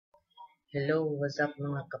Hello, what's up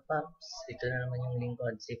mga kapaps? Ito na naman yung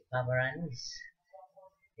lingkod si Paparans.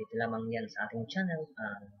 Dito lamang yan sa ating channel,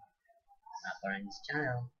 Paparans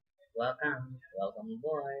channel. Welcome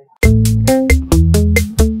aboard.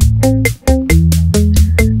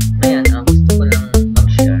 Ayan, gusto ko lang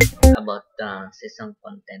mag-share about sa isang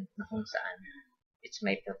content na kung saan it's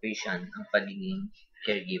my profession, ang pagiging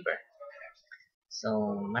caregiver.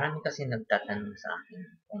 So, marami kasi nagtatanong sa akin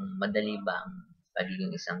kung madali ba ang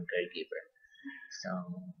pagiging isang caregiver. So,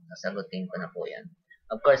 nasagutin ko na po yan.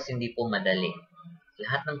 Of course, hindi po madali.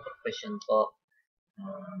 Lahat ng profession po,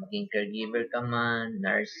 maging caregiver ka man,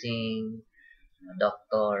 nursing,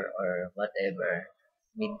 doctor, or whatever,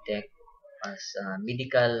 medtech, as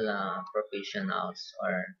medical professionals,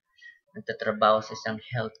 or nagtatrabaho sa isang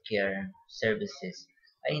healthcare services,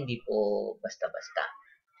 ay hindi po basta-basta.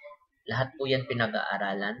 Lahat po yan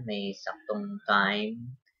pinag-aaralan, may saktong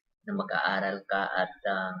time na mag-aaral ka at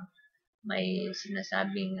may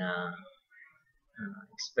sinasabing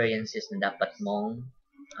experiences na dapat mong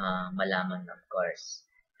malaman, of course.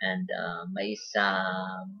 And may sa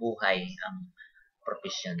buhay ang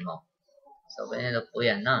profession mo. So, ganyan po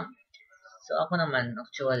yan, no? So, ako naman,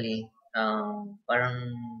 actually, parang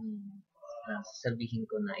sabihin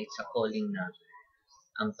ko na it's a calling na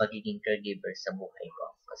ang pagiging caregiver sa buhay ko.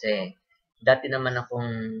 Kasi, dati naman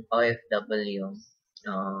akong OFW,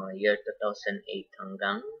 year 2008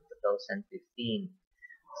 hanggang 2015.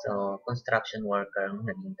 So, construction worker ang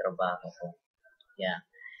naging trabaho ko. Yeah.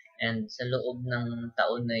 And sa loob ng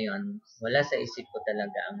taon na yon, wala sa isip ko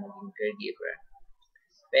talaga ang maging caregiver.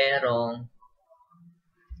 Pero,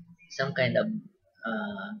 some kind of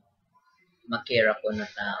ma-care ako na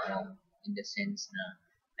tao in the sense na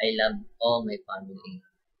I love all my family.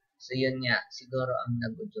 So, yun nga, siguro ang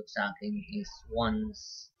nag-udyok sa akin is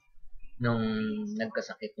once nung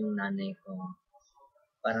nagkasakit yung nanay ko,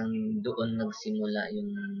 parang doon nagsimula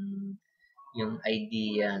yung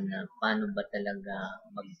idea na paano ba talaga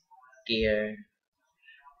mag-care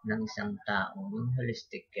ng isang tao, yung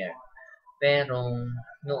holistic care. Pero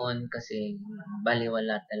noon kasi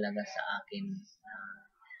baliwala talaga sa akin na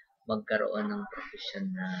magkaroon ng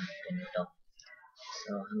profession na ganito.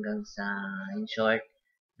 So hanggang sa, in short,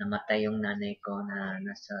 namatay yung nanay ko na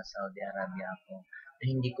nasa Saudi Arabia ako na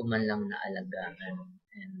hindi ko man lang naalagaan.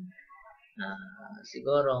 And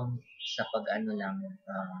siguro sa pag-ano lang,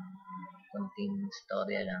 konting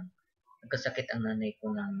storya lang, nagkasakit ang nanay ko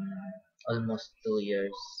ng almost 2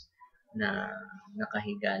 years na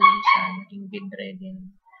nakahiga lang siya, naging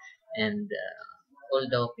bedridden. And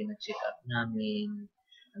although pina-check up namin,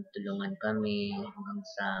 nagtulungan kami hanggang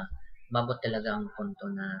sa mabot talaga ang punto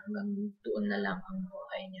na hanggang doon na lang ang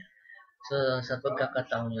buhay niya. So, sa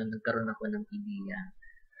pagkakataon yun, nagkaroon ako ng idea.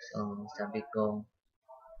 So, sabi ko,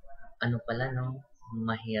 ano pala, no?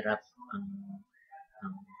 Mahirap ang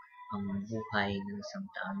ang, ang buhay ng isang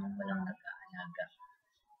tao nang walang nag-aalaga.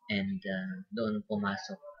 And doon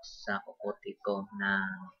pumasok sa kukote ko na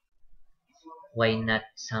why not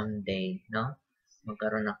someday, no?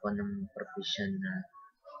 Magkaroon ako ng profession na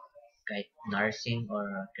kahit nursing or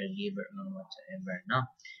caregiver or whatsoever, no?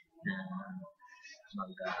 Na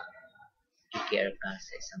mag-care ka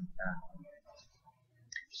sa isang tao.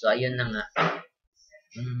 So, ayun na nga.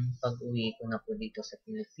 Pag-uwi ko na po dito sa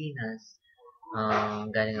Pilipinas,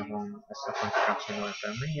 galing akong as a construction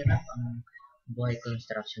worker. Mahirap ang buhay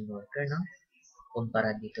construction worker, no?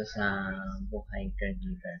 Kumpara dito sa buhay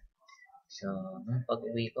caregiver. So, nung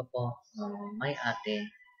pag-uwi ko po, may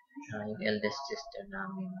ate, yung eldest sister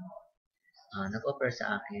namin, nag-offer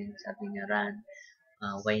sa akin, sabi niya, Ran,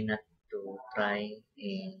 why not to try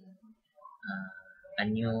a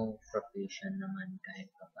new profession naman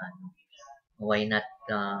kahit pa paano. Why not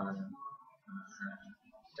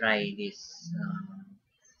try this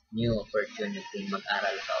new opportunity,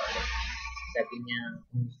 mag-aral ka ulit. Sabi niya,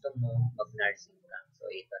 kung gusto mo, mag-nursing ka. So,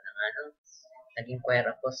 ito na nga, no? Nag-inquire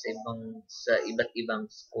ako sa iba't ibang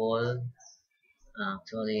school,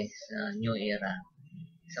 actually, sa New Era.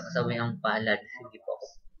 Sa kasawang palad, hindi po ako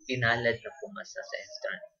pinalad na pumasa sa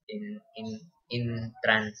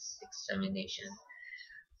entrance examination.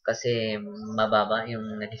 Kasi mababa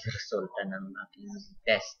yung naging resulta ng aking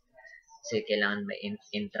test. Kasi kailangan may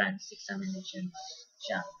entrance examination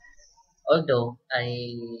siya. Although,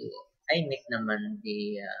 I meet naman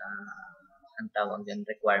ang tawag yan,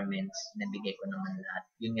 requirements, nabigay ko naman lahat.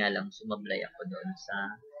 Yun nga lang, sumablay ako doon sa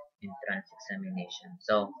entrance examination.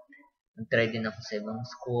 So, nag-try din ako sa ibang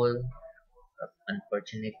school.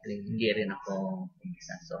 Unfortunately, hindi rin ako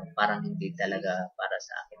umisa. So, parang hindi talaga para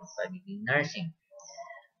sa akin ang pagiging nursing.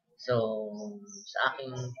 So, sa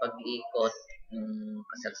aking pag-iikot, yung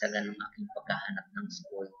kasagsagan ng aking pagkahanap ng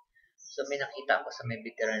school, So may nakita ako sa may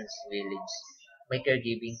veterans village. May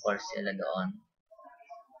caregiving course sila doon.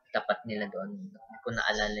 Tapat nila doon. Hindi ko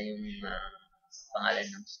naalala yung pangalan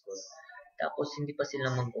ng school. Tapos hindi pa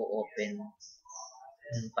sila mag-o-open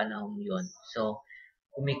ng panahon yon. So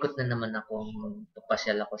umikot na naman ako.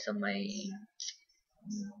 Papasyal ako sa may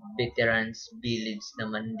veterans village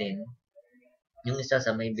naman din. Yung isa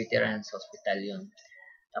sa may veterans hospital yun.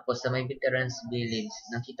 Tapos sa may veterans village,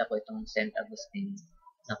 nakita ko itong St. Augustine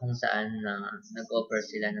na kung saan nag-offer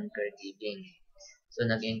sila ng caregiving. So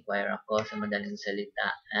nag-inquire ako sa madaling salita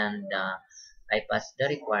and I passed the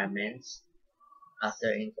requirements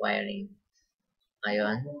after inquiring.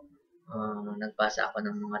 Ayun, nagpasa ako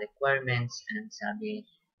ng mga requirements and sabi,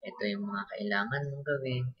 ito yung mga kailangan mong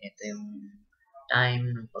gawin, ito yung time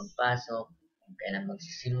ng pagpasok, kung kailan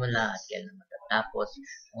magsisimula at kailan matatapos,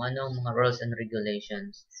 kung ano ang mga rules and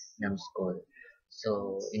regulations ng school.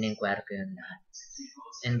 So, in-inquire ko yun lahat.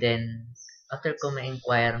 And then, after ko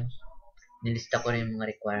ma-inquire, nilista ko rin yung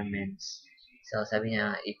mga requirements. So, sabi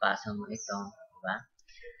niya, ipasa mo ito, diba?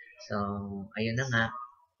 So, ayun na nga.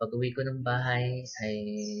 Pag-uwi ko ng bahay, I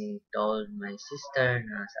told my sister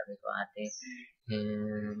na sabi ko, ate,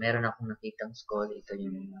 meron akong nakitang school. Ito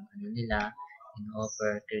yung ano nila,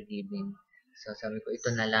 in-offer caregiving. So, sabi ko,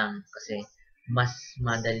 ito na lang kasi mas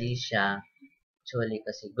madali siya. Actually,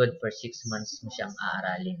 kasi good for 6 months mo siyang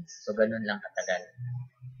aaralin. So, ganun lang katagal.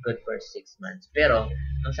 Good for 6 months. Pero,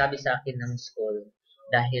 ang sabi sa akin ng school,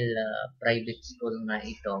 dahil private school nga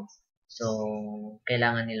ito, so,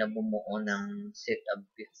 kailangan nila bumuo ng set of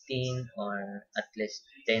 15 or at least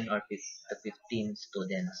 10 or 15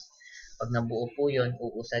 students. Pag nabuo po yun,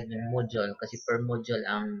 uusad yung module kasi per module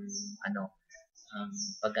ang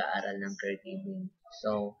pag-aaral ng caregiving.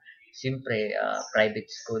 So, siyempre,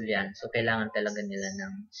 private school yan. So, kailangan talaga nila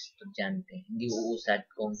ng estudyante. Hindi uusad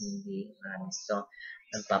kung hindi marami. So,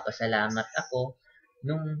 nagpapasalamat ako.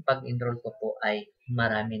 Nung pag-enroll ko po ay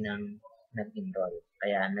marami nang nag-enroll.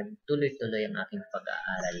 Kaya nagtuloy-tuloy ang aking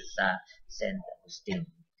pag-aaral sa St. Augustine,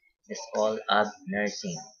 the School of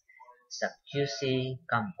Nursing, sa QC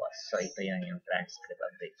campus. So, ito yun yung transcript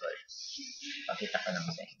of records. Pakita ko lang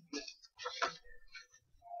sa inyo.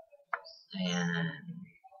 Ayan.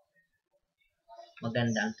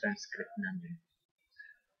 Maganda ang transcript namin.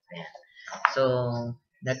 Ayan. So,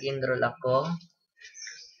 nag-enroll ako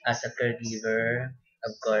as a caregiver.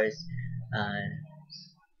 Of course,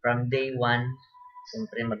 from day 1,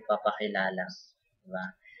 siyempre magpapakilala. Diba?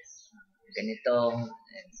 Ganito,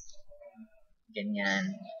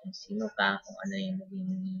 ganyan, kung sino ka, kung ano yung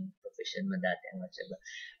naging profession mo dati, and whatever.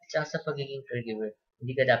 At saka sa pagiging caregiver,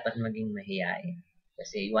 hindi ka dapat maging mahiyain.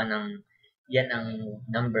 Kasi yan ang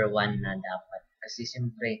number 1 na dapat. Kasi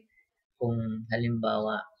siyempre, kung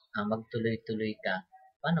halimbawa, magtuloy-tuloy ka,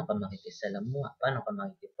 paano ka makikisalamuha? Paano ka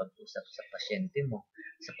makikipag-usap sa pasyente mo,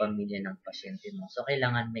 sa pamilya ng pasyente mo? So,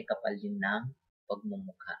 kailangan may kapal din ng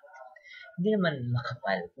pagmumukha. Hindi naman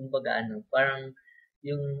makapal. Kumbaga, parang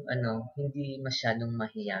yung, hindi masyadong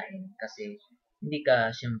mahiyain. Kasi, hindi ka,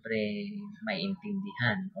 syempre,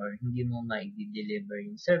 maiintindihan or hindi mo ma-deliver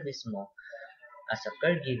yung service mo as a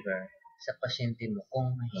caregiver sa pasyente mo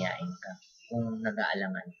kung mahiyain ka, kung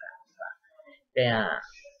nag-aalangan ka. Diba? Kaya,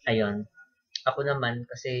 ayun, ako naman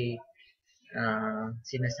kasi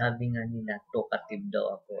sinasabi nga nila talkative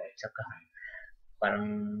daw ako at saka parang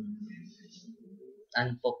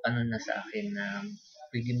na sa akin na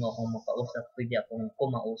pwede mo akong makausap, pwede akong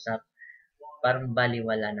kumausap, parang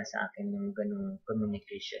baliwala na sa akin yung ganung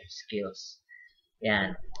communication skills.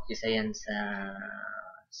 Yan, isa yan sa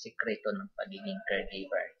sikreto ng pagiging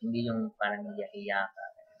caregiver. Hindi yung parang hiya-hiya ka.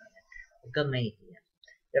 Huwag ka mahihiya.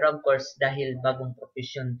 Pero of course, dahil bagong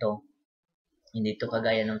profession to, hindi to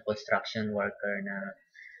kagaya ng construction worker na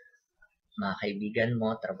mga kaibigan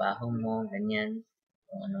mo, trabaho mo, ganyan,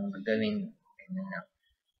 kung anong gagawin, ganyan lang.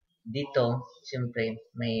 Dito, siyempre,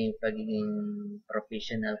 may pagiging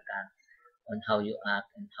professional ka on how you act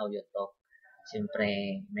and how you talk.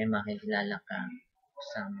 Siyempre, may makikilala ka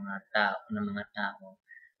sa mga tao,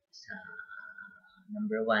 sa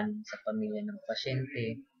number 1, sa pamilya ng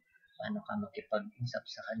pasyente, paano ka makipag-usap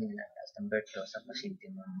sa kanila, tapos number 2, sa pasyente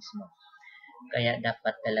mo mismo. Kaya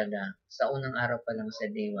dapat talaga, sa unang araw pa lang sa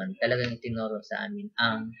day 1, talagang itinuro sa amin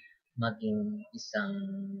ang maging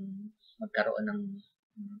magkaroon ng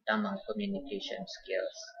tamang communication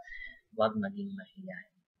skills. Huwag maging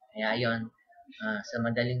mahiyain. Kaya yun, sa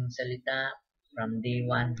madaling salita, from day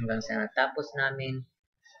 1 hanggang sa natapos namin,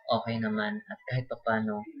 okay naman. At kahit pa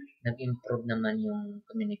paano, nag-improve naman yung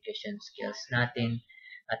communication skills natin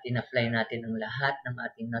at in-apply natin ang lahat ng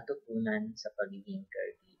ating natutunan sa pagiging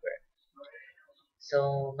caregiver. So,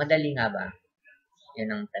 madali nga ba?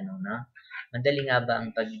 Yan ang tanong, no? Madali nga ba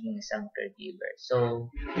ang pagiging isang caregiver? So,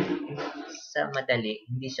 sa madali,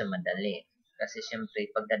 hindi siya madali. Kasi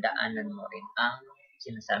syempre, pagdadaanan mo rin ang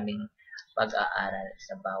sinasabing pag-aaral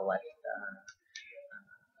sa bawat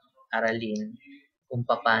aralin kung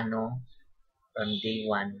paano from day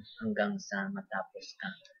 1 hanggang sa matapos ka.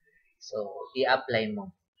 So, i-apply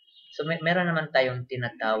mo. So, meron naman tayong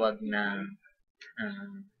tinatawag na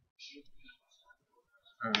uh,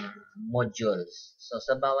 modules. So,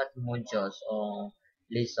 sa bawat modules o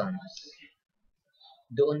lessons,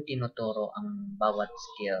 doon tinuturo ang bawat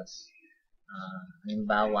skills.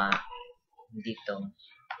 Halimbawa, dito,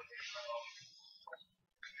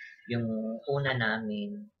 yung una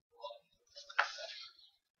namin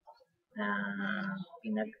na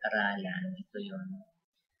pinag-aralan, ito yun.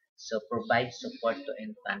 So, provide support to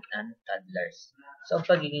infant and toddlers. So, ang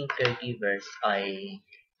pagiging caregivers ay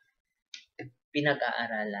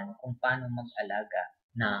pinag-aaralan kung paano mag-alaga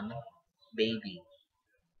ng baby.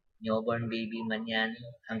 Newborn baby man yan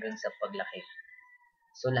hanggang sa paglaki.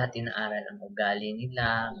 So, lahat inaaral ang ugali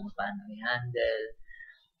nila, kung paano i-handle,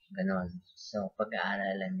 ganon. So,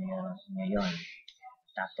 pag-aaralan nyo yun.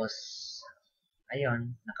 Tapos,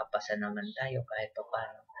 ayun, nakapasa naman tayo kahit pa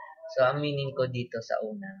paano. So, ang meaning ko dito sa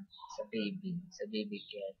una, sa baby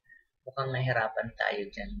care, mukhang nahirapan tayo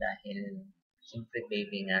dyan dahil siyempre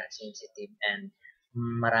baby nga, sensitive and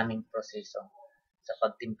maraming proseso. Sa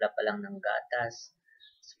pagtimpla pa lang ng gatas,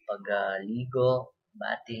 sa pagligo,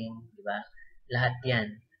 bating, di ba? Lahat yan,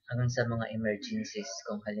 hanggang sa mga emergencies,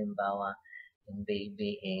 kung halimbawa, yung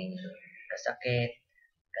baby kasakit,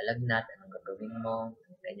 kalagnat, anong gagawin mo,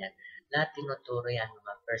 ganyan. Lahat tinuturo yan,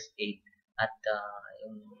 mga first aid, at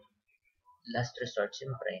yung last resort,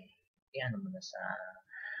 siyempre, yan mo na sa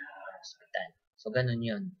hospital. So, ganun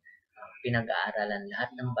yun. Pinag-aaralan lahat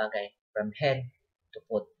ng bagay from head to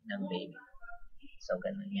foot ng baby. So,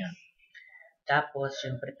 ganun yun. Tapos,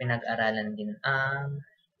 siyempre, pinag-aralan din ang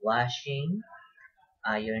washing,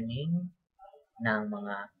 ironing ng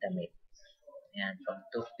mga damit. Yan,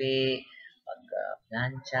 pagtupi,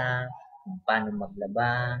 pag-plancha, kung paano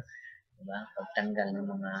maglaba, diba? Pagtanggal ng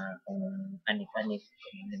mga kung anik-anik,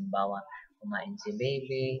 kung halimbawa, kumain si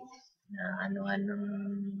baby, na ano-anong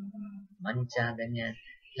mancha, ganyan.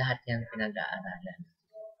 Lahat yan pinag-aaralan.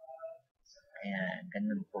 Kaya,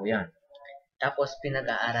 ganun po yan. Tapos,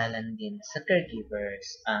 pinag-aaralan din sa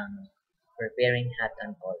caregivers ang preparing hot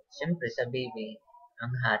and cold. Siyempre, sa baby,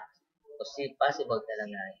 ang hot, possible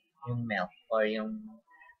talaga yung milk or yung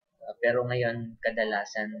pero ngayon,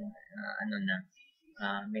 kadalasan,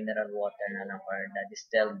 mineral water na lang or the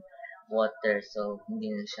distilled water. So,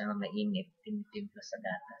 hindi na siya mainit. Tinitimpla sa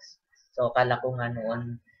gatas. So, akala ko nga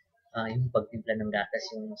noon, yung pagtimpla ng gatas,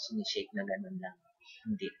 yung sinishake na ganun lang.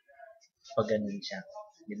 Hindi. Pag ganun siya.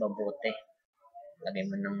 Di ba bote? Lagay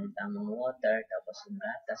mo ng tamang water, tapos yung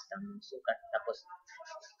gatas, tamang sukat, tapos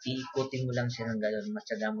iikutin mo lang siya ng gano'n.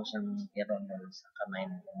 Matyaga mo siyang i-roll sa kamay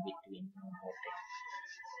mo in between ng bote.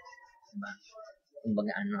 Diba?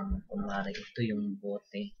 Kumbaga kunwari, ito yung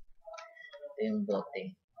bote. Ito yung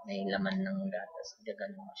bote. May laman ng gatas.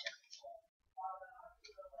 Gagano mo siya.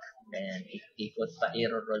 Ganyan. Ikot pa,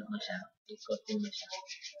 i-roll mo siya. Ikotin mo siya.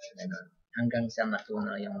 Ganun. Hanggang sa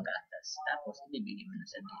matunaw yung gatas. Tapos, ibibigay mo na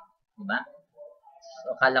sa dito. Diba?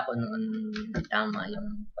 So, akala ko noon tama yung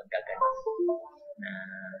pagkagano na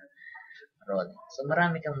roll. So,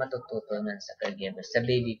 marami kang matututunan sa caregiver. Sa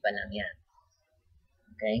baby pa lang yan.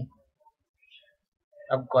 Okay?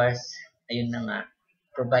 Of course, ayun na nga,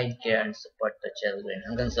 provide care and support to children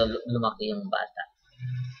hanggang sa lumaki yung bata.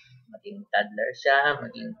 Maging toddler siya,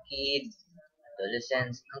 maging kid,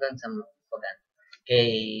 adolescents, hanggang sa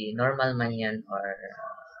kay normal man yan or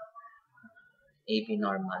AB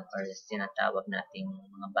normal or tinatawag nating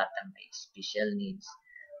mga batang may special needs.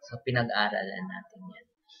 So, pinag-aralan natin yan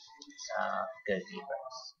sa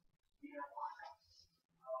caregivers.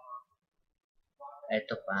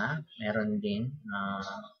 Ito pa, meron din,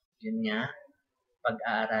 yun nga,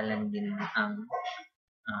 pag-aaralan din ang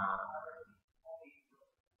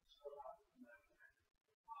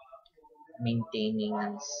maintaining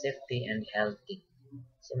safety and healthy.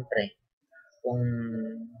 Siyempre, kung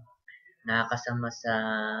nakakasama sa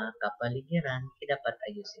kapaligiran, dapat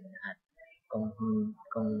ayusin lahat. Kung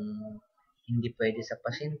hindi pwede sa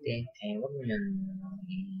pasyente, huwag mo yun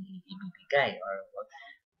ibibigay or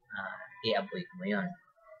i-avoid mo yun.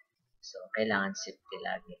 So, kailangan safety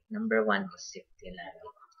lagi. Number 1 is safety lagi.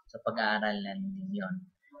 So, pag-aaralan din yun,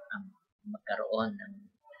 magkaroon ng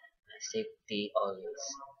safety always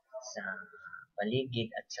sa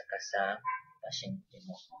paligid at saka sa pasyente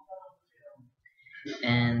mo.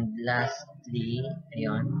 And lastly,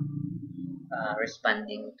 ayun,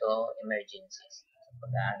 responding to emergencies. So,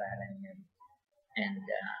 pag-aaralan yan. And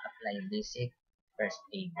apply basic first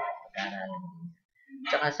aid. Pag-aaralan din.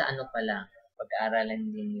 Tsaka sa ano pala,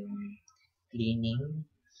 pag-aaralan din yung cleaning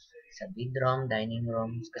sa bedroom, dining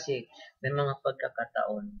rooms. Kasi may mga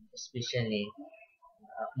pagkakataon, especially,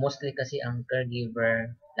 mostly kasi ang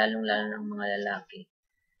caregiver, lalong-lalo ng mga lalaki,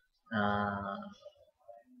 uh,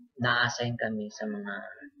 na-assign kami sa mga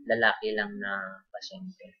lalaki lang na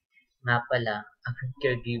pasyente. Nga pala, ang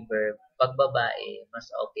caregiver, pag babae, mas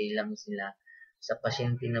okay lang sila sa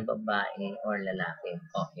pasyente na babae or lalaki.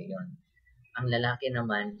 Okay yun. Ang lalaki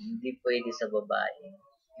naman, hindi pwede sa babae.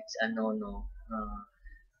 It's a no-no.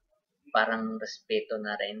 Parang respeto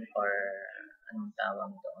na rin or anong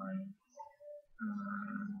tawag doon.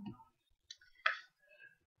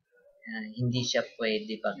 Hindi siya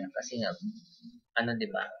pwede kasi nga ano 'di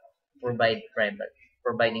ba?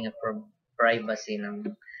 Providing a privacy ng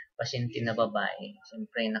pasyente na babae.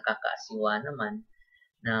 Siyempre nakakaasiwa naman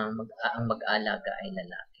na ang mag-aalaga ay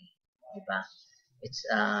lalaki, 'di ba? It's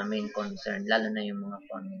a main concern lalo na yung mga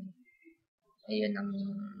family. Ayun ang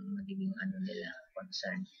magiging ano nila,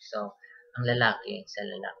 concern. So, ang lalaki sa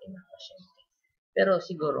lalaki na pasyente. Pero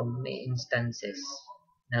siguro may instances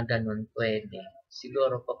na ganun pwede.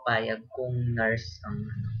 Siguro papayag kung nurse ang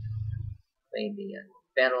pwede yan.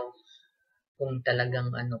 Pero kung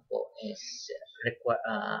talagang ano po is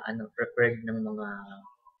preferred ng mga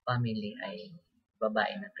family ay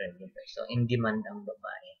babae na caregiver. So in demand ang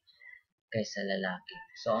babae kaysa lalaki.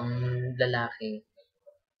 So ang lalaki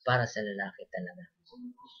para sa lalaki talaga.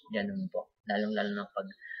 Ganun po. Lalong-lalo na pag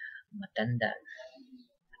matanda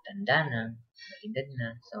na, may edad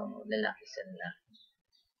na. So lalaki sa lalaki.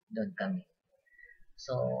 Doon kami.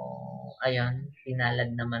 So, ayan,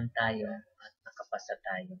 pinalad naman tayo at nakapasa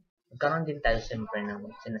tayo. Nagkaroon din tayo siyempre ng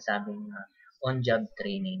sinasabing on-job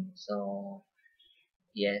training. So,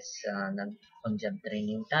 yes, nag-on-job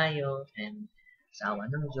training tayo and sa awa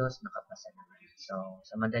ng Diyos, nakapasa naman. So,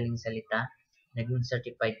 sa madaling salita, naging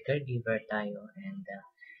certified caregiver tayo and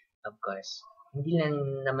of course, hindi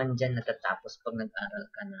lang naman dyan natatapos pag nag-aral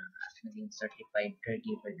ka na at naging certified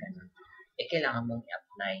caregiver ka na. Kailangan mong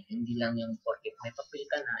i-apply. Hindi lang yung porket may papel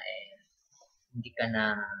ka na, hindi ka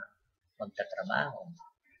na magtatrabaho.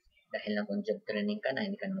 Dahil nag-on-job training ka na,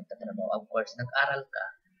 hindi ka na magtatrabaho. Of course, nag-aral ka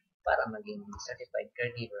para maging certified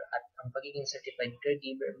caregiver. At ang pagiging certified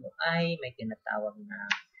caregiver mo ay may tinatawag na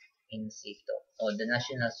NCTO o the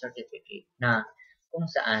National Certificate na kung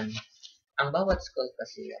saan ang bawat school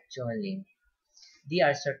kasi actually, they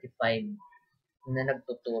are certified na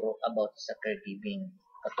nagtuturo about sa caregiving.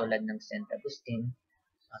 Katulad ng St. Agustin,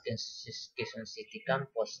 Quezon City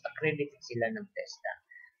Campus, accredited sila ng TESDA.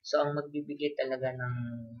 So, ang magbibigay talaga ng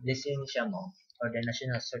lisensya mo or the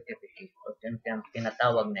national certificate o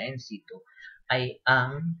tinatawag na NC2 ay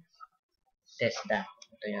ang TESDA.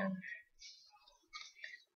 Ito yan.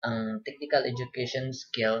 Ang Technical Education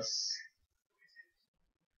Skills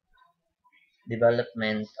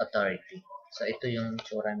Development Authority. So, ito yung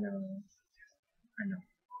tsura ng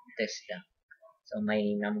TESDA. So,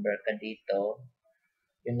 may number ka dito.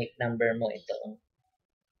 Unique number mo ito.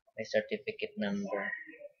 May certificate number.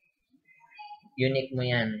 Unique mo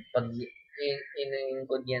yan. Pag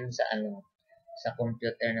in-encode yan sa sa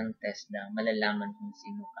computer ng TESDA, malalaman kung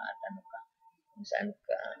sino ka at ano ka. Kung saan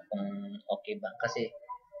ka, kung okay ba. Kasi,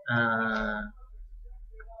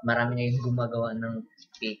 marami ngayong gumagawa ng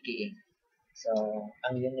fake So,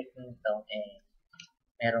 ang unique nito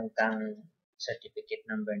meron kang certificate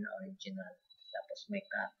number na original. Tapos may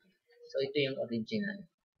copy. So, ito yung original.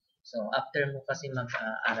 So, after mo kasi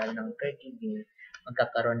mag-aaral ng caregiving,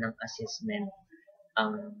 magkakaroon ng assessment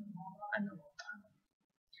ang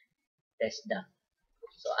TESDA.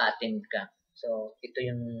 So, attend ka. So, ito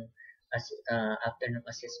yung after ng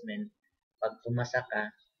assessment, pag pumasa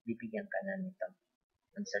ka, bibigyan ka na nito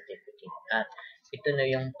ng certificate. At ito na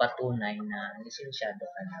yung patunay na lisensyado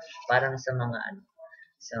ka na. Parang sa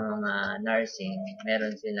mga nursing,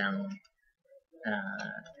 meron silang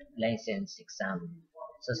license exam.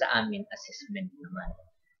 So, sa amin, assessment naman.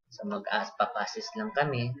 So, mag-papassist lang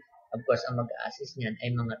kami. Of course, ang mag-assist niyan ay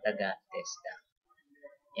mga taga-TESDA.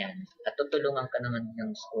 Yan. At tutulungan ka naman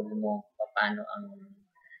ng school mo paano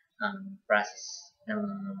ang process ng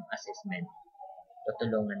assessment.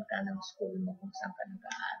 Tutulungan ka ng school mo kung saan ka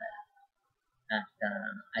nag-aaral. At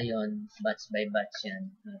ayun, batch by batch yan.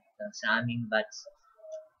 At sa aming batch,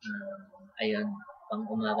 ayun, pang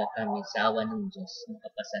umaga kami sa awa ng Diyos,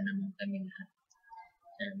 nakapasa naman kami lahat.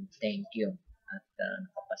 And thank you. At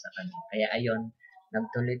nakapasa kami. Kaya ayun,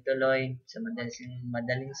 nagtuloy-tuloy sa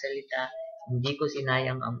madaling salita, hindi ko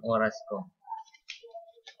sinayang ang oras ko.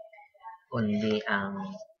 kundi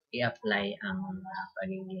ang i-apply ang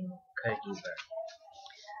pagiging caregiver.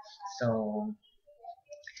 So,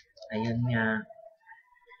 ayun nga,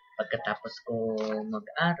 pagkatapos ko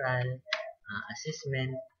mag-aral,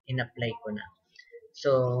 assessment, in-apply ko na.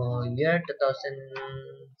 So, year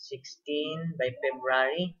 2016, by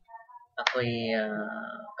February,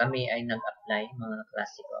 kami ay nag-apply, mga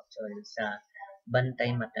klase ko actually, sa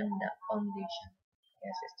Bantay Matanda Foundation.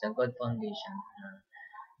 Yes, it's a good foundation.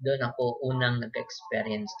 Doon ako unang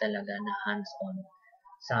nag-experience talaga na hands-on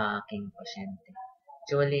sa aking pasyente.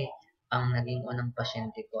 Actually, ang naging unang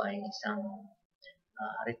pasyente ko ay isang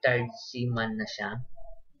retired seaman na siya,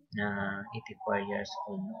 na 84 years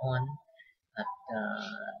old noon, at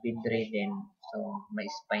bedridden, so may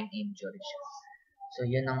spine injury siya. So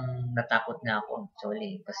yun ang natakot na ako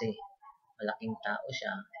actually, kasi malaking tao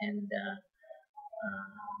siya, and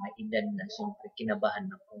may edad na, siyempre kinabahan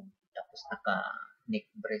ako, tapos naka neck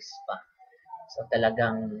brace pa. So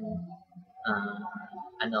talagang uh,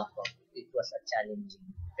 it was a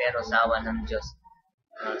challenging, pero sa awa ng Diyos,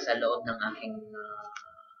 sa loob ng aking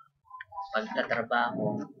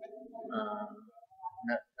pagtatrabaho,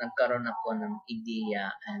 nagkaroon ako ng ideya,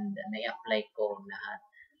 and na-apply ko lahat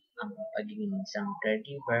ang pagiging isang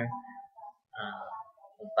caregiver,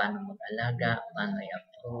 kung paano mag-alaga, paano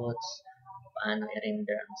i-approach, paano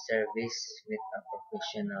i-render ang service with a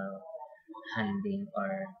professional handling or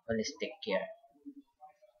holistic care.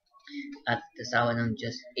 At kasawa ng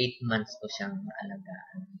Diyos, 8 months ko siyang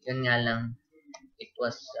alagaan. Yun nga lang, it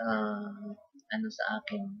was sa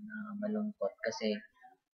akin malungkot, kasi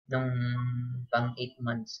nung pang 8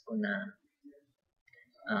 months ko na,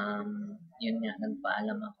 yun nga,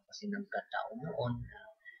 nagpaalam ako kasi nagkataon noon na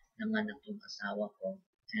nanganak yung asawa ko,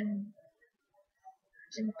 and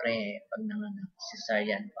siyempre pag nanganak,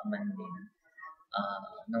 cesarean pa man din,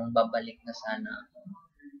 nung babalik na sana ako,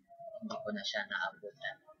 hindi ko na siya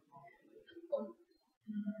naabutan.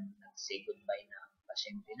 Nag-say goodbye na ang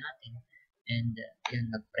pasyente natin, and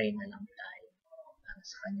yun, nag-pray na lang tayo para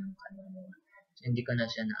sa kanyang kaluluwa. So, hindi ko na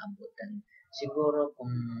siya naabutan. Siguro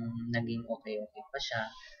kung naging okay pa siya,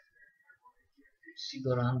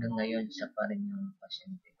 siguro hanggang ngayon siya pa rin yung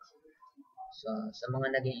pasyente ko. So, sa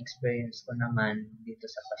mga naging experience ko naman dito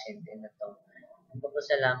sa pasyente na to,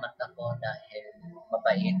 nagpapasalamat ako dahil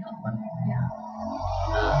mabait ang pamilya.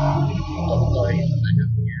 Doktor yung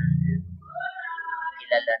anak niya.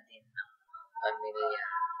 Kilala din ang pamilya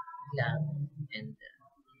nila. And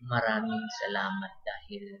maraming salamat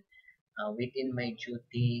dahil within my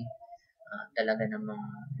duty, talaga namang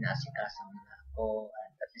inaasikaso nila ako.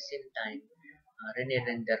 At at the same time,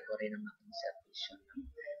 rinirender ko rin ang aking servisyo ng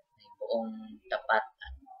buong tapat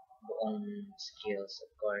at buong skills, of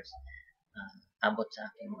course, abot sa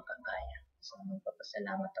aking makakaya. So,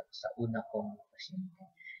 magpapasalamat ako sa una kong pasyente.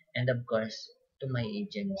 And of course, to my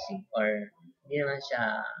agency, or hindi naman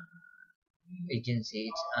siya agency,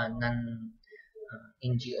 it's a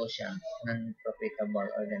NGO siya, non-profitable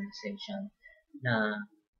organization, na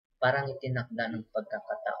parang itinakda ng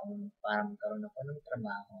pagkakataon para magkaroon ako ng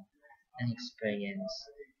trabaho, ng experience,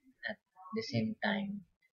 at the same time,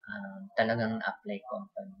 talagang na-apply ko ang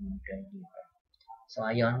pagiging caregiver. So,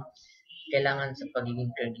 ayun, kailangan sa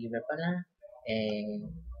pagiging caregiver pala,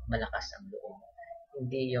 malakas ang loob.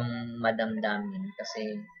 Hindi yung madamdamin, kasi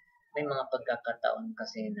may mga pagkakataon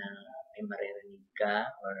kasi na may maririnig ka,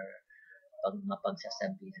 or pag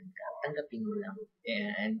mapagsasabihan ka, tanggapin mo lang.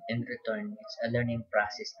 And in return, it's a learning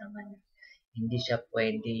process naman. Hindi siya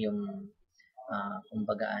pwede yung,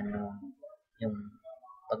 kumbaga yung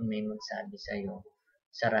pag may magsabi sa'yo,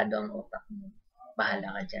 sarado ang utak mo, bahala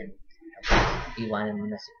ka dyan. Iwanan mo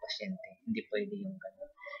na si pasyente. Hindi pwede yung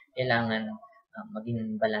gano'n. Kailangan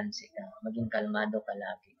maging balanse ka, maging kalmado ka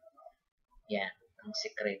lagi. Yan, ang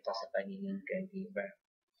sikreto sa pagiging caregiver.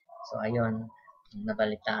 So, ayun,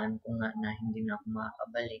 nabalitaan ko nga na hindi na ako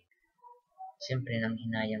makakabalik. Siyempre, nang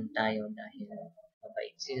hinayang tayo dahil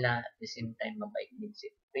mabait sila, at the same time, mabait din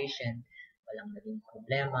si patient, walang naging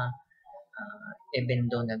problema.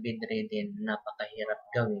 Even though na bedridden,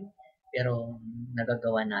 napakahirap gawin, pero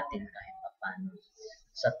nagagawa natin kahit paano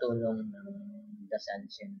sa tulong ng dasal,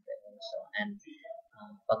 siyempre also, and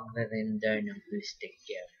pagre-render ng holistic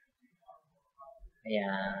care.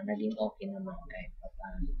 Kaya naging okay naman kahit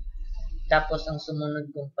paano. Tapos ang sumunod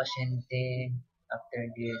kong pasyente after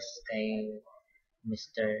this kay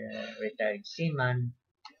Mr. Retired Seaman,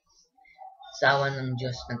 sa awa ng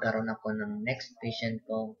Diyos, nagkaroon ako ng next patient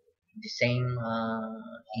ko, the same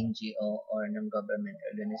NGO or non-government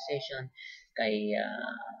organization, kay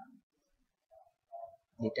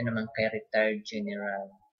dito naman kay Retired General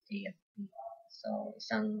AFP. So,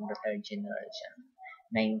 isang retired general siya.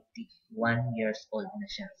 91 years old na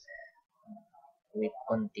siya. With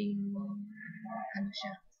konting, ano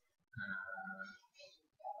siya, ah,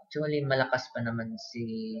 actually malakas pa naman si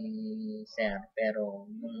Sir, pero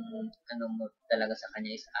yung ano mo talaga sa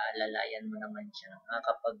kanya is aalalayan mo naman siya.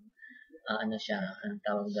 Nakakapag, ano siya, anong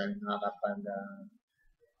tawag doon,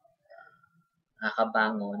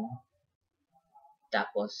 nakakabangon,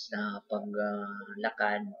 tapos nakakapag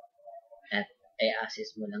at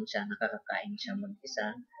i-assist mo lang siya, nakakakain siya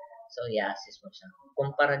mag-isa. So, i-assist mo siya.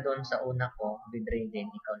 Kumpara doon sa una ko, bedridden,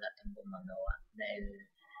 ikaw lahat ang gumagawa. Dahil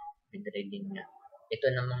bedridden nga. Ito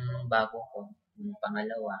namang bago ko, yung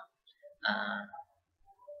pangalawa, uh,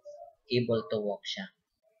 able to walk siya.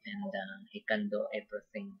 And he can do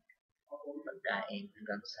everything. Pagkain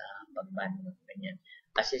hanggang sa pagbangon. Ganyan.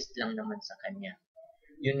 Assist lang naman sa kanya.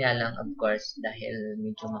 Yun nga lang, of course, dahil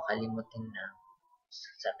medyo makalimutin na,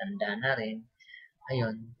 sa tanda na rin,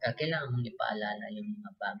 ayun, kailangan mong ipaalala yung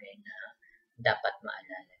mga bagay na dapat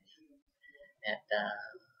maalala niya. At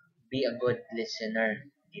be a good listener.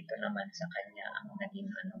 Dito naman sa kanya ang naging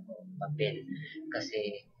papel.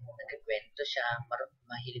 Kasi nagkikwento siya,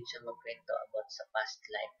 mahilig siya magkwento about sa past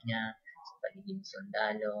life niya, sa pagiging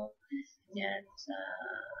sundalo, yan, sa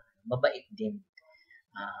mabait din.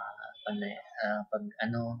 Pag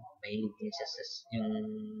mahilig din siya sa yung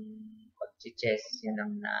pag-chess, yun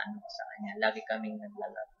ang naano sa kanya. Lagi kaming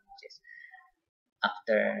naglalaro ng chess.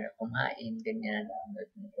 After kumain, ganyan,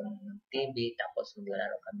 ng TV, tapos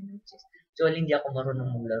maglalaro kami ng chess. So, hindi ako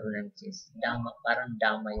marunong maglaro ng chess. Parang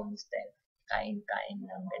dama yung style. Kain-kain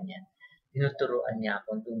lang, ganyan. Tinuturuan niya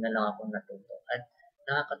ako, doon na lang ako natuto. At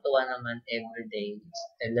nakakatuwa naman everyday, it's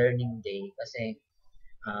a learning day, kasi,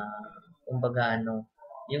 kumbaga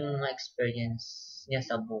yung mga experience niya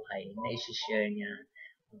sa buhay, na i-share niya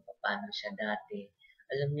kung paano siya dati.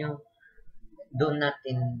 Alam niyo,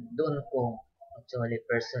 doon ko, actually,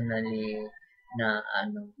 personally, na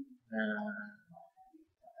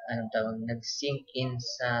nag-sink in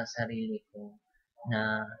sa sarili ko,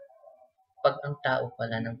 na pag ang tao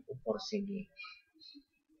pala nang pupursige,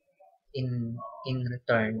 in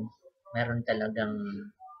return, meron talagang,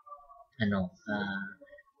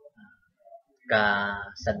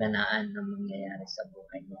 kasaganaan na mangyayari sa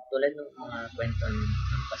buhay mo. Tulad ng mga kwento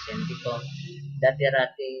ng pasyente ko,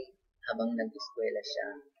 dati-rati habang nag-eskwela siya,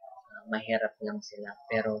 mahirap lang sila.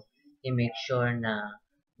 Pero i-make sure na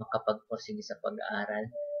makapagpursige sa pag-aaral.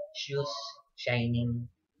 Shoes shining,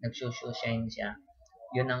 nag-shoe shine siya.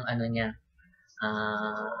 Yun ang niya,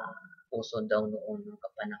 uso daw noon ng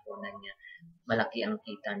kapanahonan niya. Malaki ang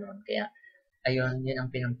kita noon. Kaya ayun, yun ang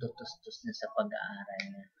pinagtutustos na sa pag-aaral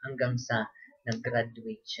niya. Hanggang sa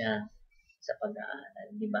nag-graduate siya sa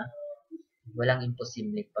pag-aaral, di ba? Walang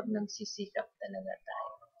imposible pag nagsisikap talaga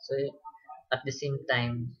tayo. So, at the same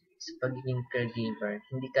time, sa pagiging caregiver,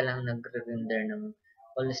 hindi ka lang nagre-render ng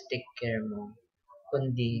holistic care mo,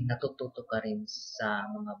 kundi natututo ka rin sa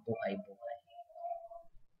mga buhay-buhay.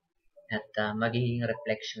 At magiging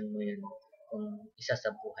reflection mo yun kung isa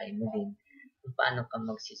sa buhay mo din, kung paano ka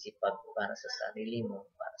magsisipag para sa sarili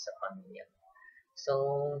mo, para sa pamilya mo. So,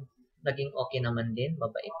 naging okay naman din,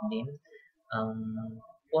 mabait din.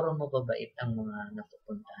 Puro mababait ang mga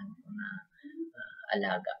napupuntahan ko na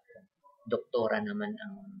alaga ko. Doktora naman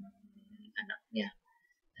ang anak niya.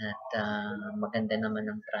 At maganda naman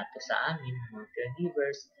ang trato sa amin, mga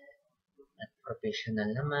caregivers. At professional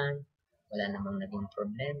naman. Wala namang naging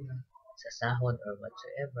problema sa sahod or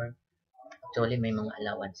whatsoever. Actually, may mga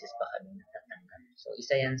allowances pa kami natatanggap. So,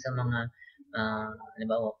 isa yan sa mga,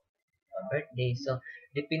 halimbawa, birthday. So,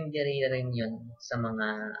 depende rin yun sa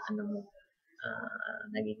mga,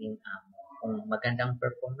 nagiging amo. Kung magandang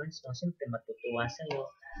performance mo, siyempre matutuwa sa'yo.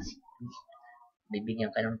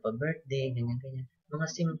 Bibigyan ka ng pa-birthday, ganyan-ganyan. Mga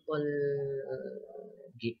simple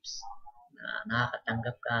gifts na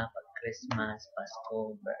nakakatanggap ka pag Christmas,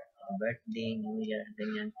 Pasko, birthday, New Year,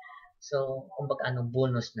 ganyan. So, kumbaga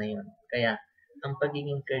bonus na yun. Kaya, ang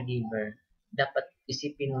pagiging caregiver, dapat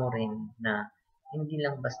isipin mo rin na hindi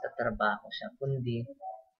lang basta trabaho siya, kundi,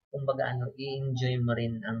 kumbaga i-enjoy mo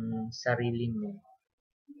rin ang sarili mo.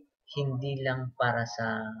 Hindi lang para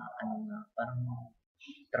sa, parang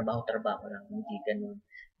trabaho-trabaho lang, hindi ganun.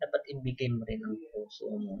 Dapat ibigay mo rin ang puso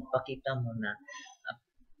mo. Pakita mo na,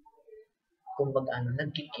 kumbaga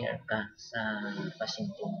nag-care ka sa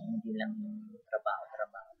pasyente mo, hindi lang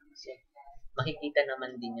trabaho-trabaho. Kasi, makikita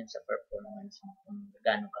naman din yun sa performance mo kung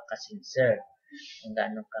gaano ka ka-sincere, kung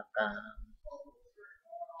gaano ka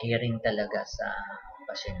caring talaga sa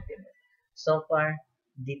pasyente mo. So far,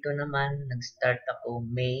 dito naman, nag-start ako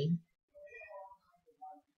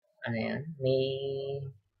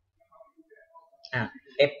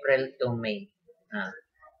April to May Ah,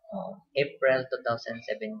 April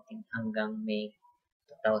 2017 hanggang May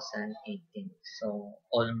 2018. So,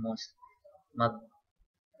 almost mag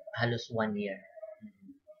halos 1 year.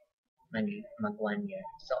 Mag 1 year.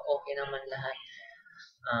 So, okay naman lahat.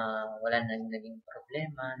 Wala nang naging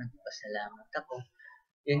problema. Nagpasalamat ako.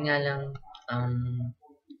 Yun nga lang, um,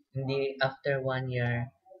 hindi after 1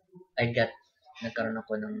 year, nagkaroon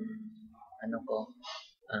ako ng ano ko,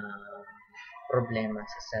 ah, problema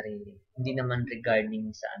sa sarili. Hindi naman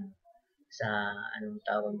regarding sa anong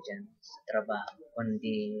tawag dyan, sa trabaho,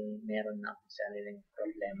 kundi meron na akong sariling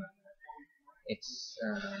problema. It's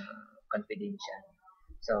confidential.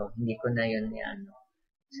 So, hindi ko na yun ano.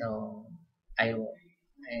 So, I,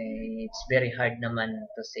 it's very hard naman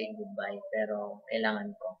to say goodbye, pero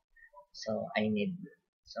kailangan ko. So, I need.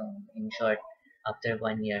 So, in short, after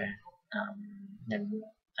 1 year, um, nag,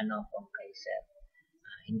 ako kay sir.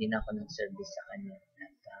 Hindi na ako nag-service sa kanya.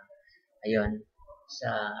 At, ayun,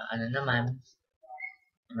 sa ano naman,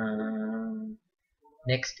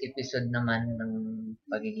 next episode naman ng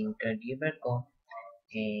pagiging caregiver ko,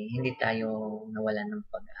 hindi tayo nawalan ng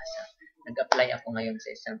pag-asa. Nag-apply ako ngayon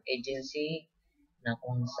sa isang agency na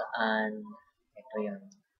kung saan, ito yun,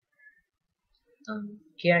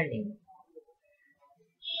 Careling.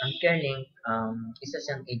 Ang Careling, isa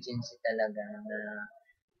siyang agency talaga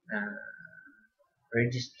na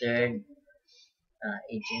registered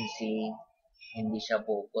agency, hindi siya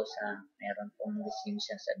buko sa meron pong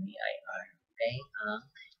lisensya sa BIR. Okay?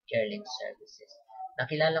 Careling Services.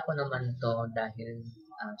 Nakilala ko naman to dahil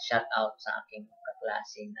shout out sa aking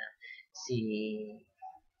kaklase na si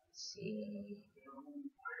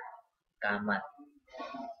Kamat.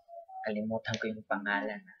 Kalimutan ko yung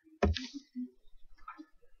pangalan.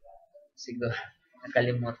 Siguro,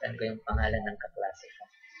 nakalimutan ko yung pangalan ng kaklase ko.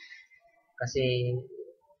 Kasi,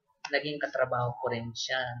 naging katrabaho ko rin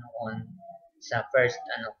siya noon sa first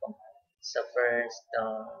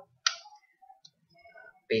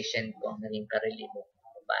patient ko, naging karelibo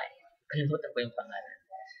babae. Kalimutan ko yung pangalan.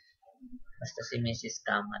 Basta si Mrs.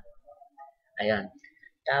 Kamat. Ayun.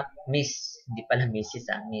 Miss, hindi pala Mrs.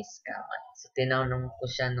 Miss Kamat. So, tinanong ko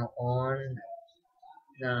siya noon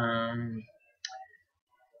na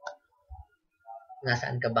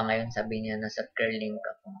nasaan ka ba ngayon? Sabi niya, nasa Careling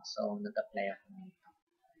ako. So, nag-apply ako dito.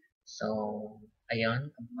 So,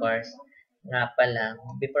 ayun, of course, nga pala,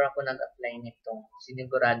 before ako nag-apply nito,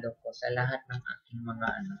 sinigurado ko sa lahat ng aking mga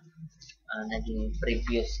naging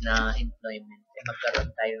previous na employment,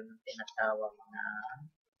 magkaroon tayo ng tinatawag na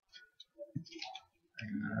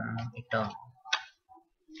ito.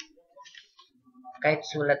 Kahit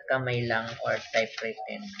sulat kamay lang or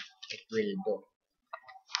typewritten, it will do.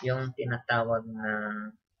 Yung tinatawag na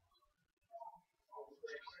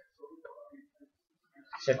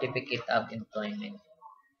Certificate of Employment.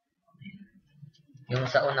 Yung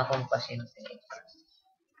sa una kong pasyente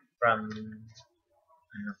from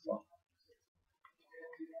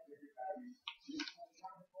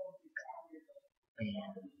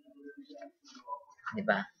ayan.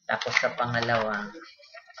 Diba? Tapos sa pangalawa,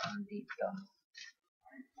 dito.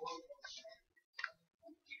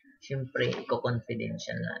 Siyempre,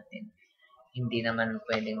 i-confidential natin. Hindi naman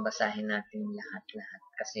pwedeng basahin natin lahat-lahat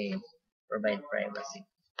kasi provide privacy.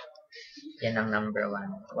 Yan ang number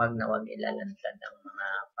 1. Huwag na huwag ilalantad ang mga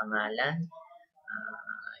pangalan,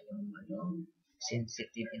 yung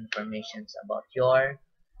sensitive informations about your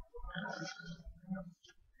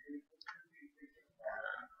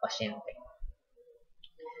pasyente.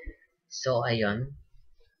 So, ayun.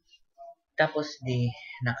 Tapos,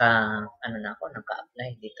 naka-apply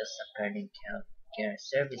dito sa Careling Care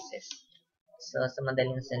Services. So, sa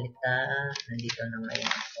madaling salita, nandito na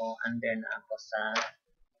ngayon ako, under na ako sa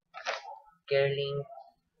Careling.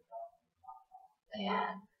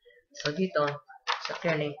 Ayan. So, dito, sa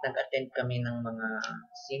Careling, nag-attend kami ng mga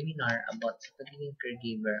seminar about sa pagiging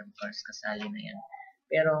caregiver. Of course, kasali na yan.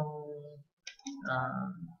 Pero,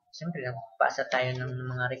 siyempre, pasa tayo ng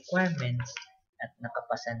mga requirements at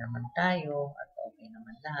nakapasa naman tayo at okay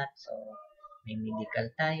naman lahat. So, may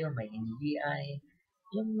medical tayo, may NBI,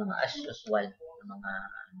 yung mga as usual na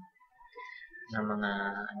mga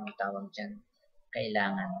anong tawag dyan,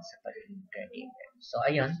 kailangan sa pagiging caregiver. So,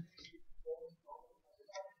 ayun,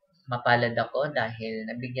 mapalad ako dahil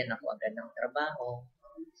nabigyan ako agad ng trabaho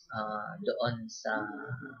doon sa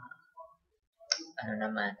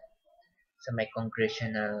sa may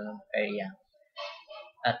congressional area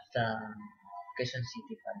at Quezon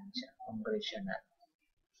City pa rin siya, congressional.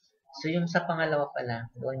 So, yung sa pangalawa pala,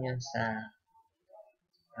 doon yun sa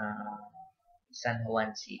San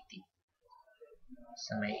Juan City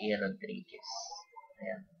sa may E. Rodriguez.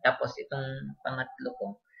 Ayan. Tapos, itong pangatlo ko,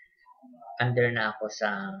 under na ako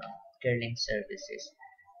sa caring services.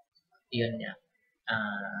 Yun nga,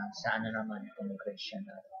 sa ano naman,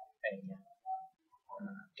 congressional area,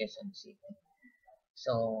 Quezon City.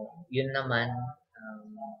 So, yun naman,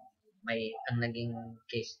 um, ang naging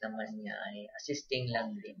case naman niya ay assisting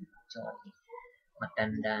lang din. Actually,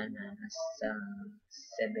 matanda na, nasa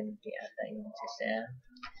 70 ata yung si Sir.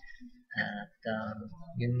 At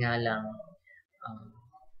yun nga lang, um,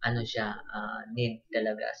 ano siya, need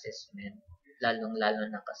talaga assessment. Lalong-lalo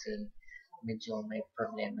na kasi medyo may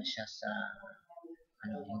problema siya sa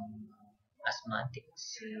ano yung asthmatic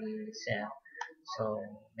si Sir. So,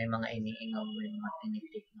 may mga iniinom, may mga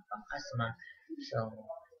tinitik na pang-asthma. So,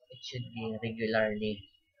 it should be regularly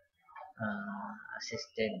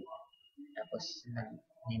assisted. Tapos,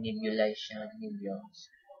 nag-nebulize siya, nebules,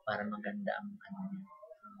 para maganda ang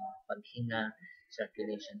paghinga,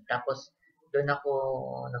 circulation. Tapos, doon ako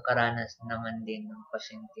nakaranas naman din ng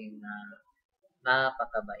pasyente na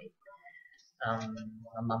napakabait.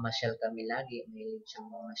 Mamasyal kami lagi, may siyang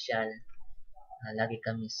mamasyal. Lagi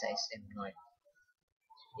kami sa SM North.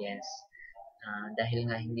 Yes. Dahil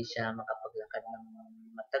nga hindi siya makapaglakad ng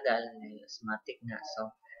matagal, may asthmatic nga.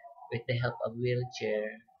 So, with the help of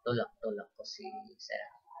wheelchair, tulak-tulak ko si Sir.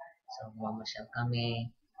 So, mamasyal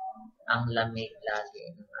kami. Ang lamig lagi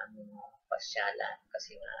ng aming pasyalan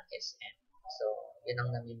kasi nga SM. So, yun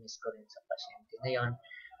ang nami-miss ko rin sa pasyente na yun.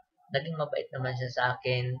 Naging mabait naman siya sa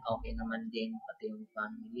akin. Okay naman din, pati yung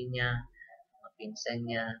family niya, mga pinsan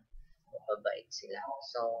niya, mababait sila.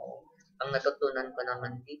 So, ang natutunan ko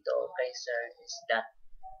naman dito kay Sir is that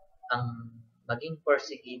ang maging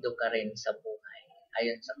porsigido ka rin sa buhay.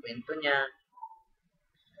 Ayon sa kwento niya,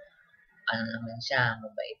 ano naman siya,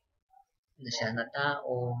 mabait na siya na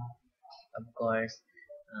tao. Of course,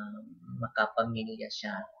 makapamilya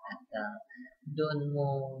siya. At doon mo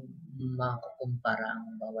makukumpara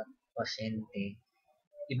ang bawat pasyente.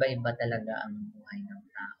 Iba-iba talaga ang buhay ng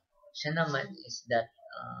tao. Siya naman is that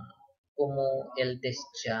eldest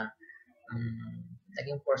siya,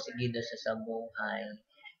 naging porsigido siya sa buhay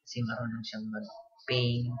kasi marunong siyang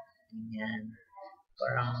mag-paint, ganyan.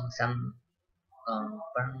 Parang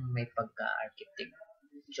may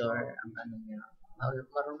pagka-architecture ang ano niya.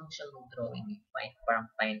 Marunong siyang mag-drawing, parang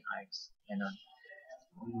fine arts, gano'n.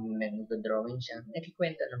 May mag-drawing siya.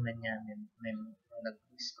 Nakikwento naman niya, may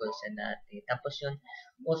nag-school siya dati. Tapos yun,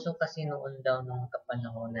 uso kasi noon daw nung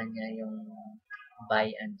kapanahonan niya yung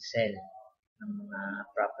buy and sell ng mga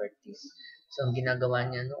properties. So, ang ginagawa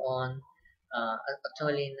niya noon,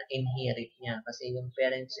 actually, na-inherit niya kasi yung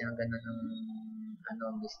parents niya ganun ng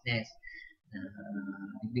business.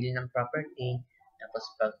 Bibili ng property, tapos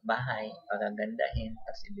pag bahay, pagagandahin,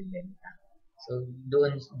 tapos ibibenta. So,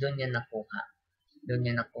 doon niya nakuha. Doon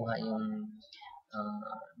niya nakuha yung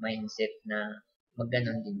mindset na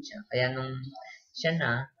magganon din siya. Kaya nung siya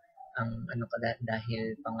na,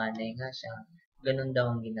 dahil panganay nga siya, ganun daw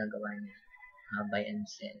ang ginagawa niya. Buy and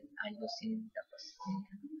sell, ayusin, tapos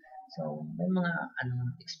so, may mga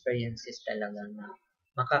experiences talaga na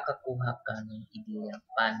makakakuha ka ng ideya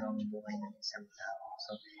paano ang buhay ng isang tao.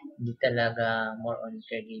 So, hindi talaga more on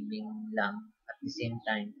caregiving lang. At the same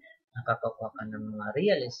time, nakakakuha ka ng mga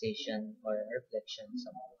realization or reflection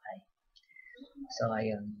sa buhay. So,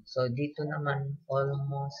 ayun. So, dito naman,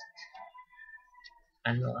 almost,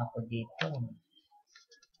 ako dito,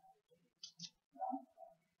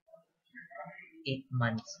 8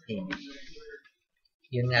 months din.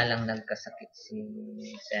 Yun nga lang nagkasakit si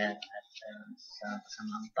Sir at sa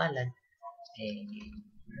kasamang palad, hindi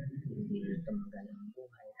tumagal ang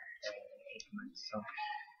buhay after 8 months. So,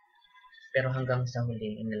 pero hanggang sa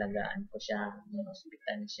huli, inalagaan ko siya, may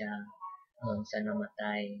hospital siya, sa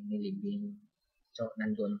namatay, nilibing. So,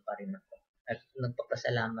 nandun pa rin ako. At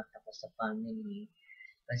nagpapasalamat ako sa family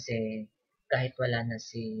kasi kahit wala na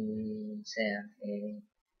si Sir,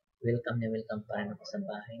 welcome na welcome pa rin ako sa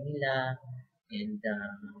bahay nila. And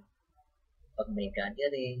pag may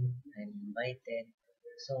gathering, I'm invited.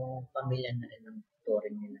 So, pamilya na rin ang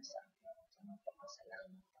turing nila sa akin. So,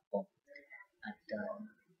 nagpapasalamat ako. At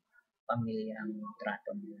pamilya ang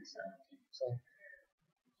trato nila sa akin. So,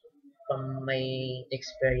 pag may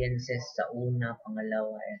experiences sa una,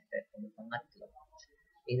 pangalawa, at pangatlo,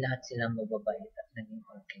 lahat sila mababait at naging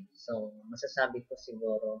okay. So, masasabi ko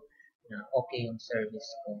siguro na okay yung service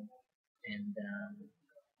ko. And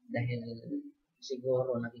dahil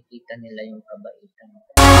siguro nakikita nila yung kabaitan